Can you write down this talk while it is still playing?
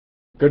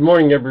Good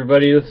morning,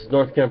 everybody. This is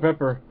North Camp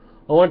Pepper.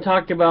 I want to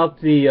talk about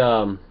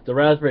the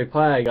Raspberry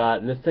Pi I got,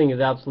 and this thing is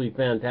absolutely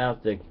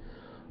fantastic.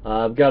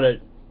 I've got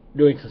it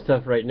doing some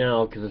stuff right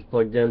now because it's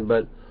plugged in,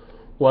 but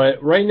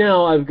right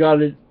now I've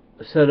got it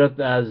set up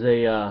as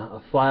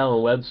a file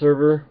and web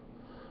server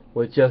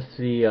with just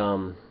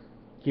the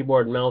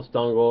keyboard and mouse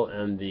dongle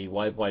and the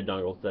Wi-Fi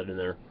dongle set in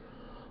there.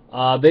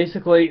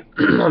 Basically,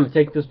 I'm going to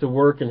take this to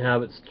work and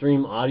have it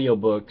stream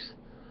audiobooks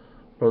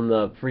from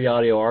the free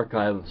audio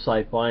archive of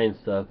sci-fi and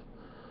stuff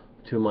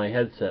to my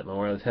headset, my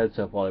wireless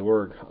headset, while I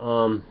work.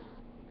 A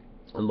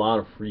lot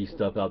of free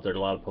stuff out there, a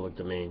lot of public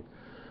domain.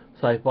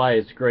 Sci-fi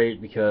is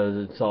great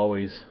because it's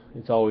always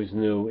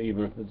new,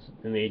 even if it's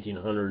in the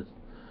 1800s.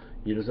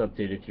 You just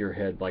update it to your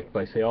head. Like if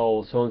I say,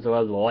 oh, so and so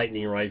has a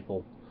lightning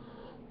rifle,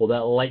 well,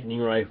 that lightning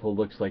rifle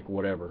looks like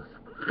whatever.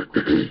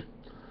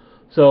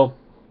 So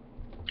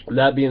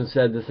that being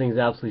said, this thing's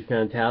absolutely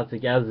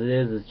fantastic. As it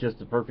is, it's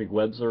just a perfect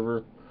web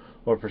server,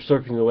 or for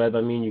surfing the web.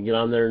 I mean, you get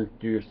on there and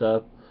do your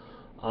stuff.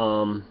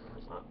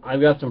 I've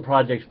got some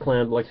projects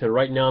planned. Like I said,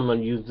 right now I'm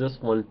going to use this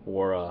one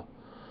for a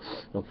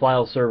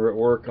file server at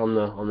work on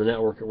the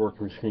network at work.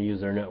 I'm just going to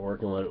use their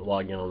network and let it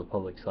log in on the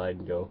public side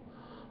and go.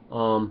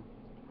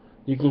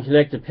 You can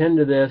connect a pin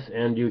to this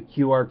and do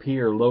QRP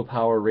or low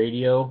power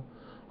radio.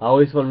 I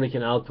always want to make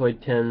an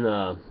Altoid 10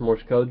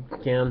 Morse code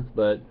can,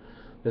 but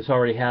this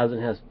already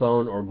has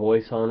phone or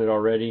voice on it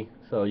already,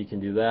 so you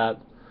can do that.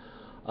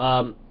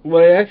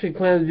 What I actually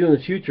plan to do in the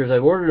future is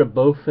I've ordered a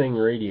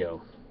Baofeng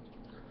radio.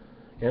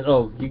 And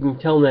oh, you can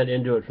telnet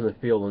into it from the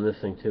field on this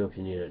thing too if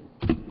you need it.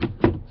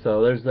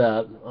 So there's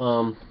that.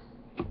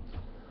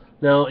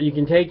 Now you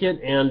can take it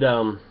and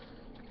I'm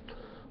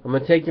going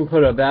to take and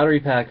put a battery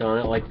pack on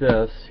it like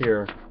this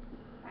here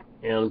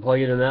and plug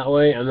it in that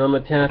way, and then I'm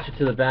going to attach it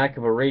to the back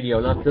of a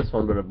radio, not this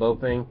one but a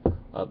Baofeng.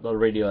 The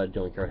radio I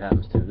don't care what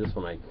happens to. This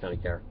one I kind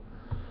of care.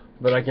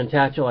 But I can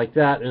attach it like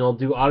that and it'll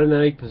do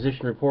automatic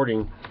position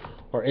reporting,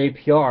 or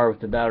APR, with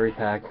the battery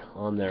pack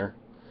on there.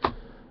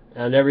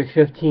 And every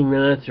 15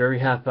 minutes or every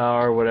half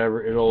hour or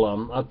whatever, it'll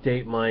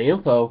update my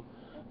info,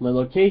 my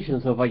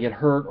location, so if I get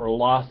hurt or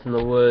lost in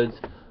the woods,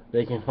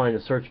 they can find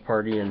a search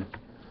party and,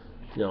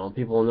 you know,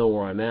 people will know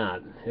where I'm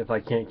at if I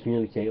can't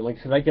communicate. Like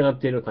I said, I can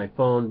update it with my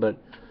phone, but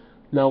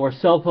now where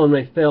cell phone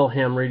may fail,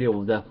 ham radio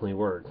will definitely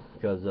work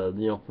because of,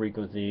 you know,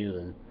 frequencies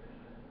and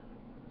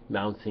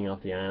bouncing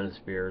off the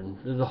ionosphere, and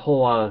there's a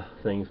whole lot of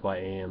things why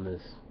AM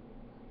is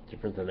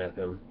different than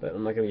FM, but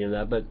I'm not going to get into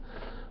that. But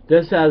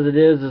this, as it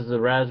is the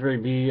Raspberry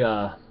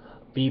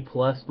B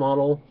Plus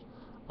model.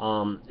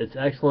 It's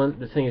excellent.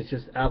 This thing is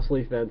just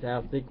absolutely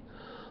fantastic.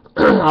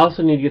 I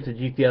also need to get the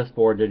GPS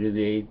board to do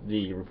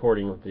the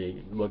reporting with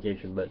the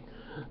location, but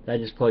that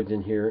just plugs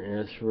in here, and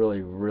it's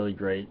really, really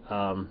great.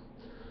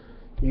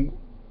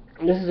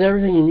 This is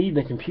everything you need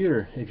in a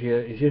computer. If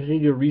you just need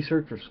to do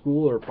research for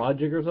school or a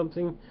project or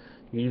something,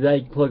 you do that.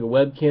 You can plug a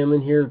webcam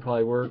in here, it'll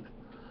probably work.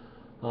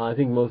 I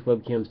think most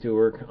webcams do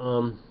work.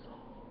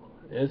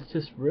 It's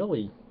just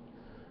really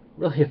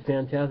a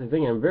fantastic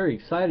thing. I'm very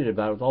excited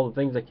about it with all the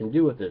things I can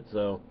do with it.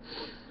 So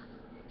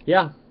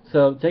yeah,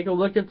 so take a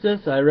look at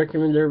this. I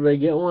recommend everybody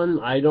get one.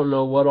 I don't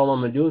know what all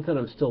I'm going to do with it.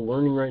 I'm still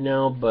learning right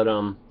now, but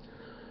you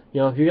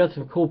know, if you got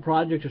some cool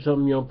projects or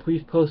something, you know,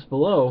 please post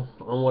below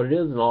on what it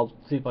is and I'll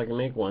see if I can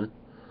make one.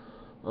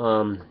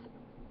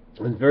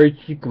 It's very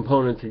cheap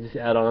components to just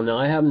add on. Now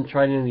I haven't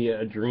tried any of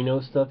the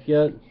Arduino stuff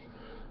yet.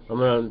 I'm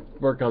going to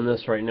work on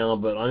this right now,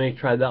 but I may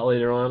try that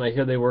later on. I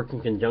hear they work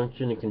in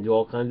conjunction and can do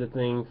all kinds of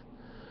things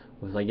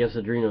with, I guess,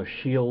 Arduino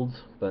shields,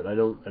 but I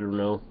don't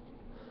know.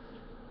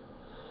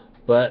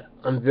 But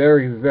I'm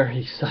very,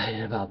 very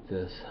excited about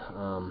this.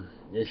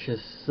 It's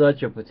just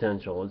such a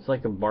potential. It's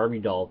like a Barbie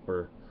doll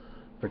for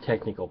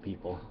technical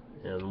people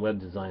and web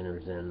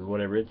designers and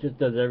whatever. It just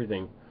does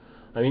everything.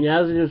 I mean,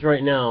 as it is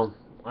right now,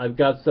 I've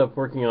got stuff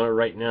working on it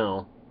right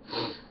now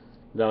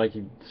that I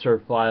could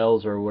serve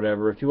files or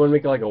whatever. If you want to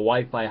make it like a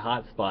Wi-Fi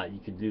hotspot, you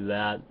could do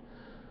that.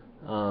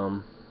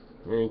 And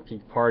you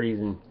could parties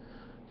and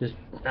just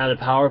add a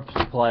power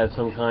supply of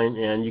some kind,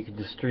 and you could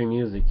just stream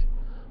music.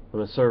 I'm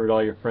going to serve it to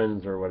all your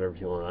friends or whatever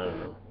you want. I don't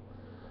know.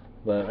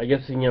 But I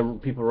guess you can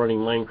have people running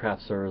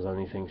Minecraft servers on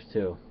these things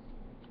too.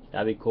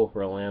 That'd be cool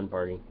for a LAN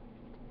party.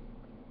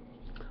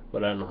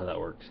 But I don't know how that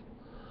works.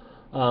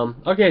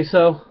 Okay,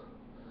 so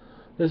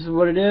this is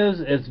what it is.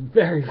 It's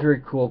very,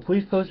 very cool.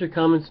 Please post your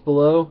comments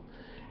below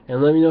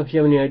and let me know if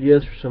you have any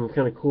ideas for some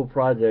kind of cool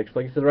projects.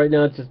 Like I said, right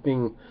now it's just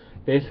being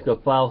basically a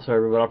file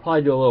server, but I'll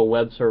probably do a little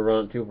web server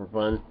on it too for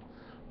fun,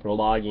 for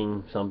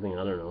logging something.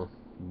 I don't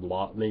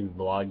know, maybe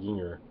blogging,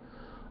 or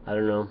I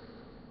don't know.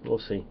 We'll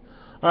see.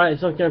 All right,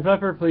 so Camp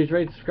Pepper, please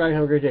rate, subscribe,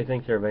 have a great day.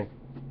 Thanks, everybody.